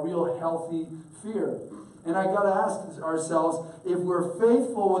 a real healthy fear. And I got to ask ourselves, if we're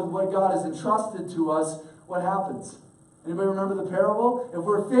faithful with what God has entrusted to us, what happens? Anybody remember the parable? If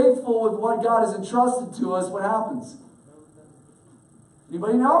we're faithful with what God has entrusted to us, what happens?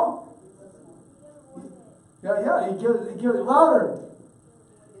 Anybody know? Yeah, He gives it louder.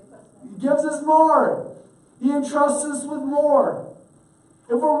 He gives us more. He entrusts us with more.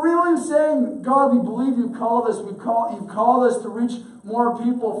 If we're really saying, God, we believe you've called us, you've called us to reach more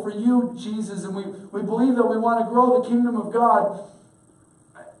people for you, Jesus, and we believe that we want to grow the kingdom of God,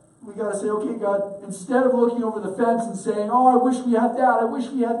 we got to say, okay, God, instead of looking over the fence and saying, oh, I wish we had that, I wish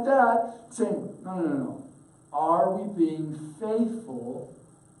we had that, saying, no. Are we being faithful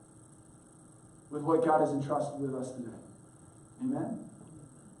with what God has entrusted with us today? Amen?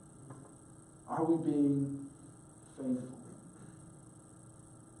 Are we being faithful?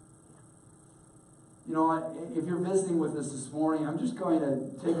 You know, if you're visiting with us this morning, I'm just going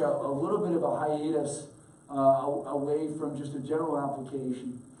to take a little bit of a hiatus away from just a general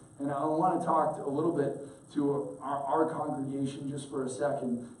application. And I want to talk a little bit to our congregation just for a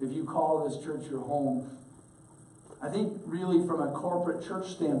second. If you call this church your home, I think really from a corporate church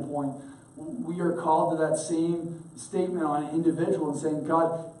standpoint, we are called to that same statement on an individual and saying,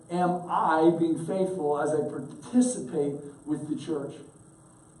 God, am I being faithful as I participate with the church?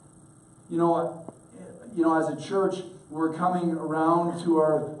 You know, as a church, we're coming around to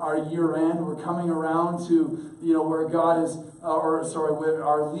our year end. We're coming around to, where God is, with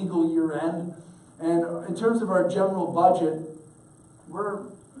our legal year end. And in terms of our general budget, we're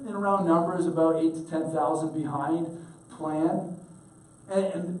in round numbers about 8,000 to 10,000 behind plan.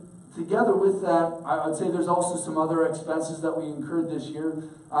 And together with that, I would say there's also some other expenses that we incurred this year.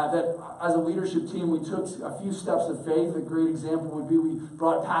 That as a leadership team, we took a few steps of faith. A great example would be we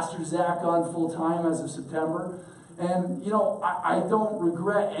brought Pastor Zach on full time as of September. And, I don't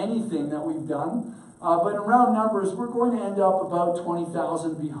regret anything that we've done. But in round numbers, we're going to end up about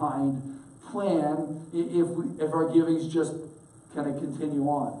 20,000 behind plan if our givings just kind of continue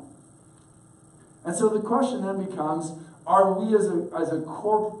on. And so the question then becomes, are we as a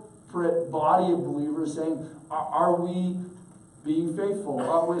corporate body of believers saying, are we being faithful?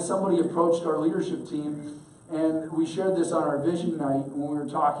 Somebody approached our leadership team, and we shared this on our vision night when we were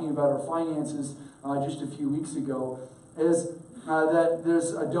talking about our finances just a few weeks ago, is that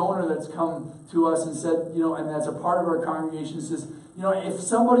there's a donor that's come to us and said, and that's a part of our congregation, says, if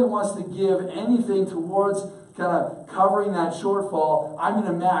somebody wants to give anything towards kind of covering that shortfall, I'm going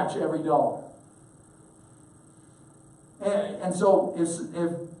to match every dollar. And so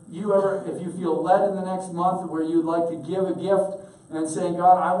if if you feel led in the next month where you'd like to give a gift and saying,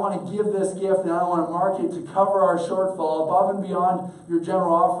 God, I want to give this gift and I want to mark it to cover our shortfall above and beyond your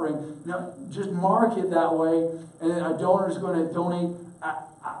general offering. Now, just mark it that way, and a donor is going to donate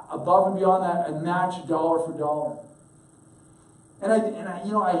above and beyond that and match dollar for dollar. And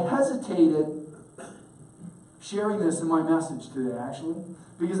I hesitated sharing this in my message today, actually,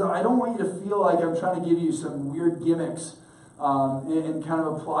 because I don't want you to feel like I'm trying to give you some weird gimmicks and kind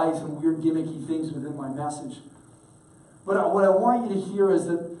of apply some weird gimmicky things within my message. But what I want you to hear is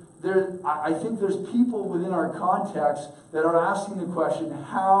that I think there's people within our context that are asking the question,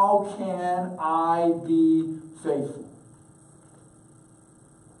 how can I be faithful?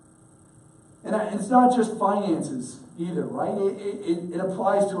 And it's not just finances either, right? It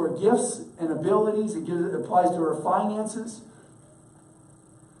applies to our gifts and abilities. It applies to our finances.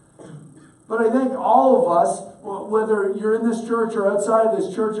 But I think all of us, whether you're in this church or outside of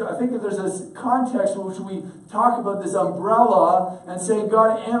this church, I think that there's this context in which we talk about this umbrella and say,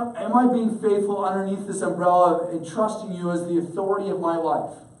 God, am I being faithful underneath this umbrella and trusting you as the authority of my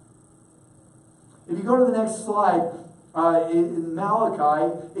life? If you go to the next slide, in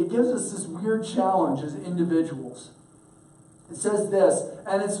Malachi, it gives us this weird challenge as individuals. It says this,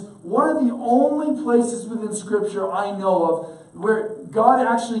 and it's one of the only places within Scripture I know of where God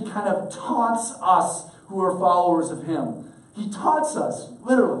actually kind of taunts us who are followers of Him. He taunts us,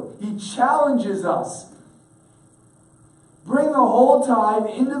 literally. He challenges us. Bring the whole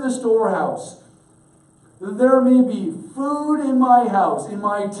tithe into the storehouse, that there may be food in my house, in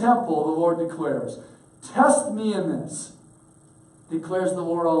my temple, the Lord declares. Test me in this, declares the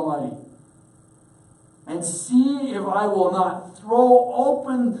Lord Almighty, and see if I will not throw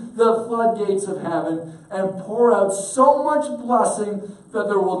open the floodgates of heaven and pour out so much blessing that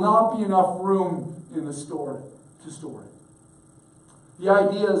there will not be enough room in the store to store it. The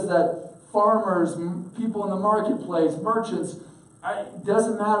idea is that farmers, people in the marketplace, merchants, it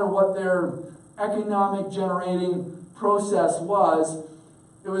doesn't matter what their economic generating process was.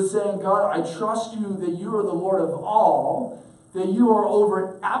 It was saying, God, I trust you that you are the Lord of all, that you are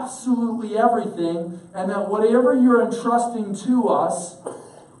over absolutely everything, and that whatever you're entrusting to us,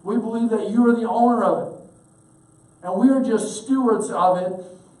 we believe that you are the owner of it. And we are just stewards of it.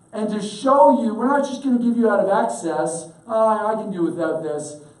 And to show you, we're not just going to give you out of excess, I can do without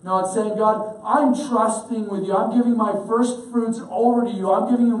this. No, it's saying, God, I'm trusting with you. I'm giving my first fruits over to you. I'm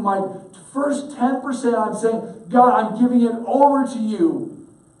giving you my first 10%. I'm saying, God, I'm giving it over to you.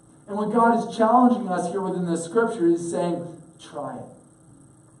 And what God is challenging us here within this scripture is saying, try it.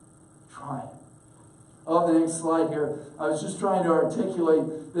 Try it. Oh, the next slide here. I was just trying to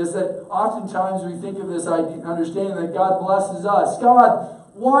articulate this, that oftentimes we think of this idea, understanding that God blesses us. God,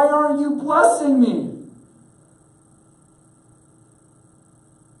 why aren't you blessing me?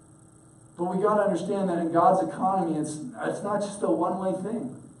 But we got to understand that in God's economy, it's not just a one-way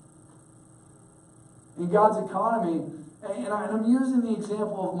thing. In God's economy, and I'm using the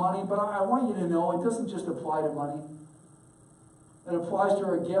example of money, but I want you to know it doesn't just apply to money. It applies to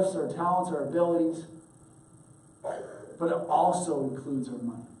our gifts, our talents, our abilities, but it also includes our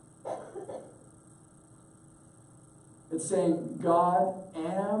money. It's saying, God,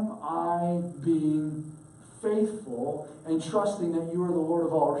 am I being faithful and trusting that you are the Lord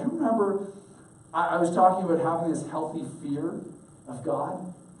of all? Do you remember, I was talking about having this healthy fear of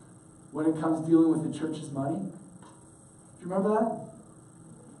God when it comes dealing with the church's money? Do you remember that?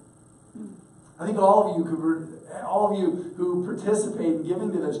 I think all of you who participate in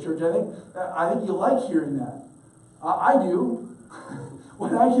giving to this church, I think you like hearing that. I do.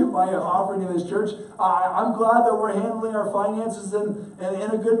 When I give my offering to this church, I'm glad that we're handling our finances in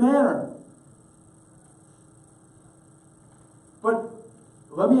a good manner. But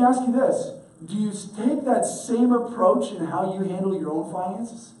let me ask you this. Do you take that same approach in how you handle your own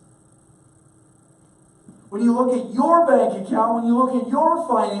finances? When you look at your bank account, when you look at your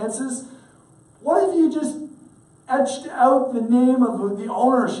finances, what if you just etched out the name of the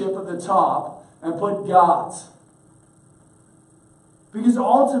ownership at the top and put God's? Because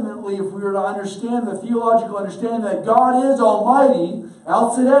ultimately, if we were to understand the theological understanding that God is Almighty,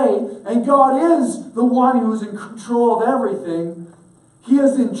 El Shaddai, and God is the one who's in control of everything, He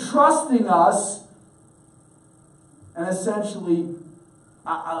is entrusting us and essentially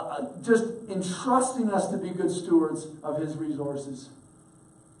just entrusting us to be good stewards of His resources.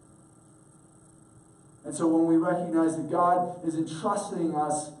 And so when we recognize that God is entrusting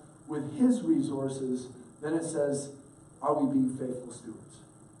us with His resources, then it says, are we being faithful stewards?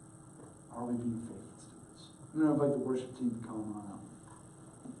 Are we being faithful stewards? I'm going to invite the worship team to come on up.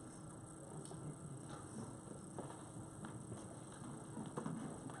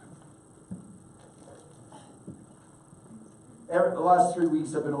 The last 3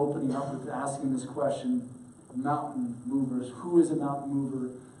 weeks I've been opening up with asking this question, mountain movers. Who is a mountain mover?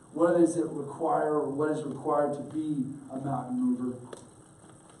 What does it require, or what is required to be a mountain mover?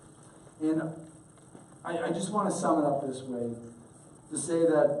 And I just want to sum it up this way, to say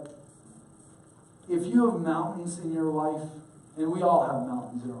that if you have mountains in your life, and we all have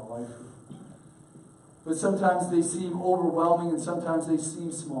mountains in our life, but sometimes they seem overwhelming and sometimes they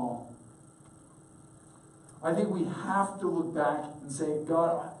seem small. I think we have to look back and say,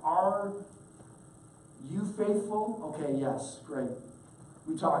 God, are you faithful? Okay, yes, great.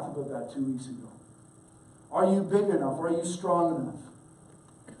 We talked about that 2 weeks ago. Are you big enough? Are you strong enough?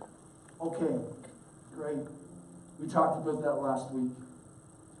 Okay, great. We talked about that last week.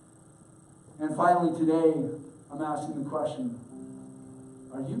 And finally today, I'm asking the question,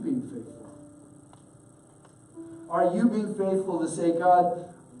 are you being faithful? Are you being faithful to say, God,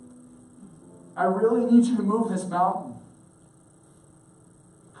 I really need you to move this mountain.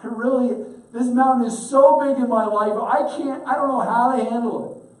 This mountain is so big in my life, I don't know how to handle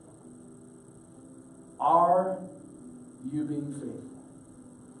it. Are you being faithful?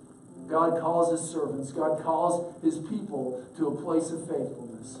 God calls his servants, God calls his people to a place of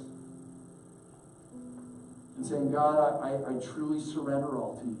faithfulness. And saying, God, I truly surrender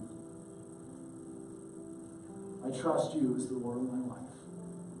all to you. I trust you as the Lord of my life.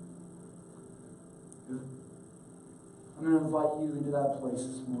 I'm going to invite you into that place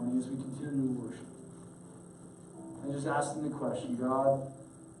this morning as we continue to worship. I just ask them the question, God,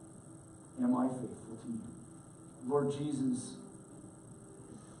 am I faithful to you? Lord Jesus,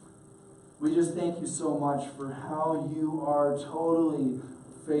 we just thank you so much for how you are totally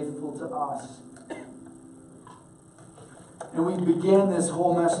faithful to us. And we began this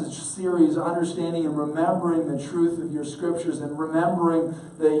whole message series understanding and remembering the truth of your scriptures and remembering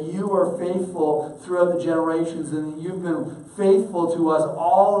that you are faithful throughout the generations and that you've been faithful to us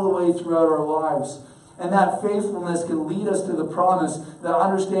all the way throughout our lives. And that faithfulness can lead us to the promise that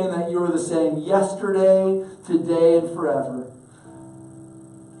understanding that you are the same yesterday, today, and forever.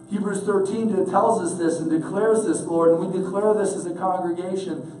 Hebrews 13 tells us this and declares this, Lord, and we declare this as a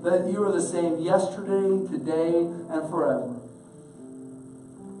congregation, that you are the same yesterday, today, and forever.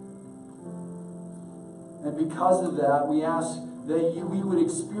 And because of that, we ask that we would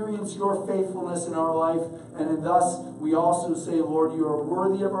experience your faithfulness in our life, and thus we also say, Lord, you are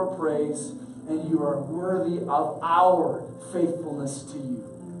worthy of our praise, and you are worthy of our faithfulness to you.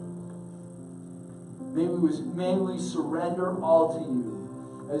 May we surrender all to you,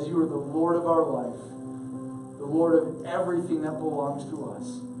 as you are the Lord of our life, the Lord of everything that belongs to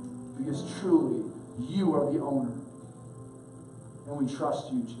us, because truly, you are the owner. And we trust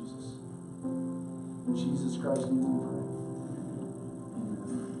you, Jesus. In Jesus Christ's name we pray.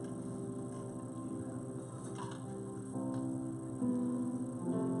 Amen.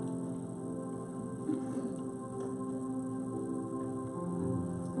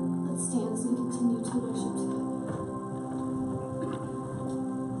 Let's stand as we continue to worship together.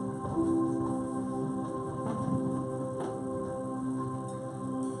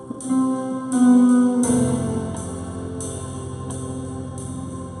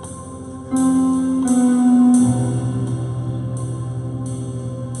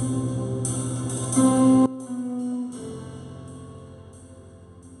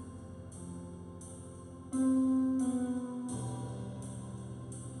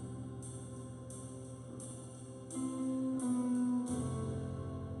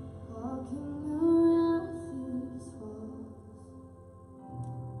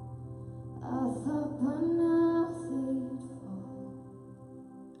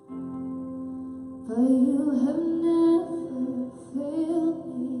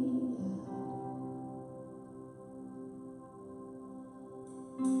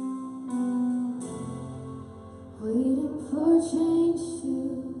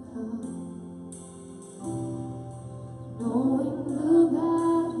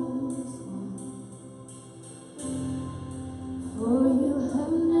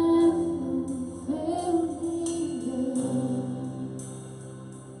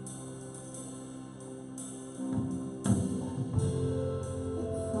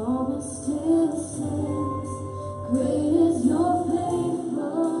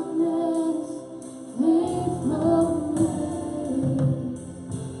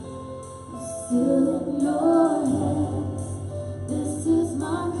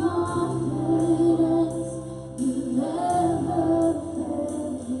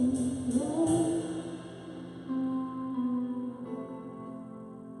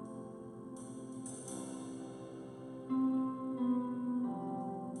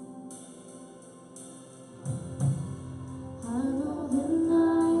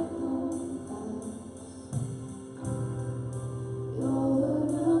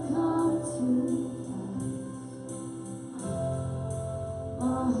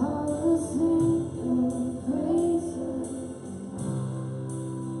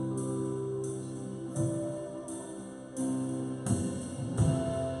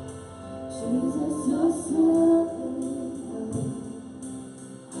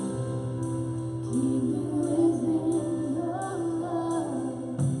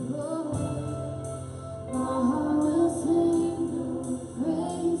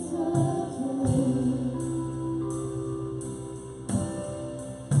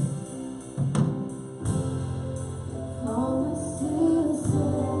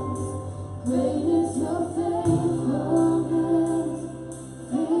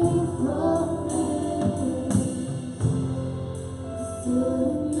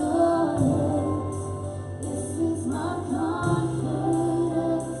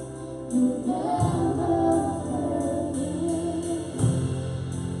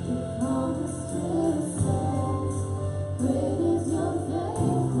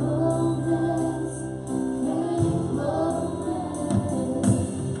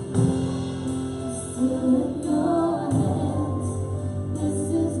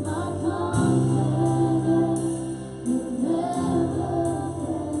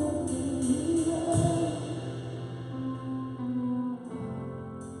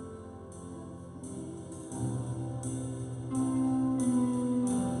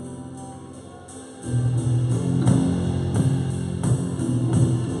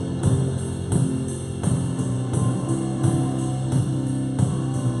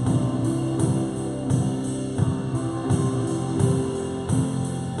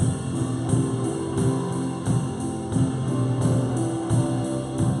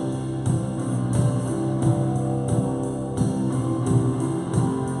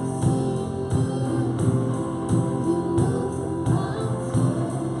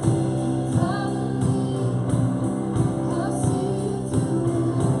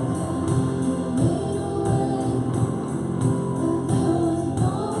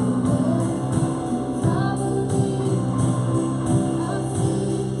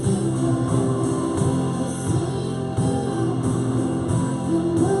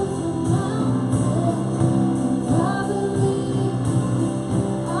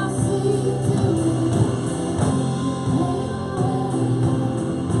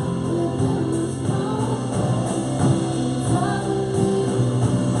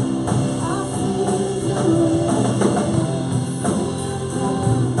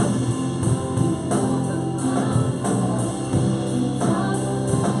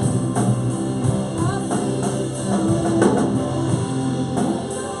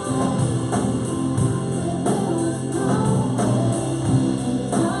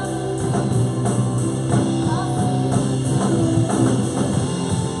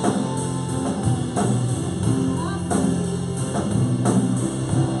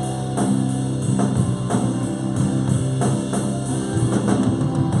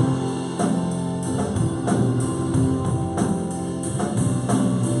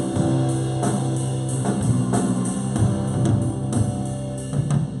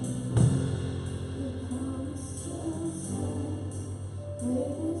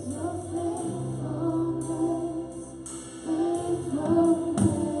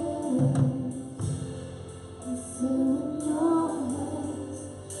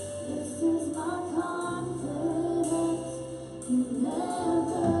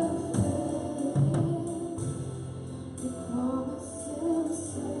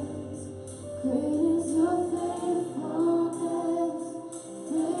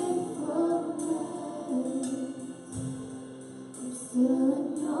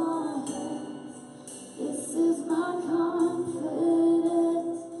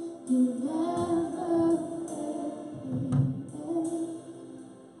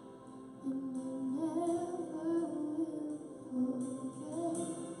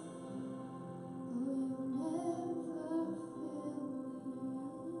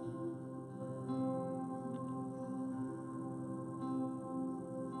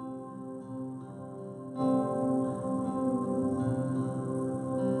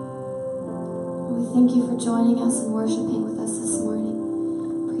 Thank you for joining us and worshiping with us this morning.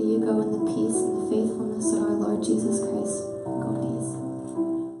 Pray you go in the peace and the faithfulness of our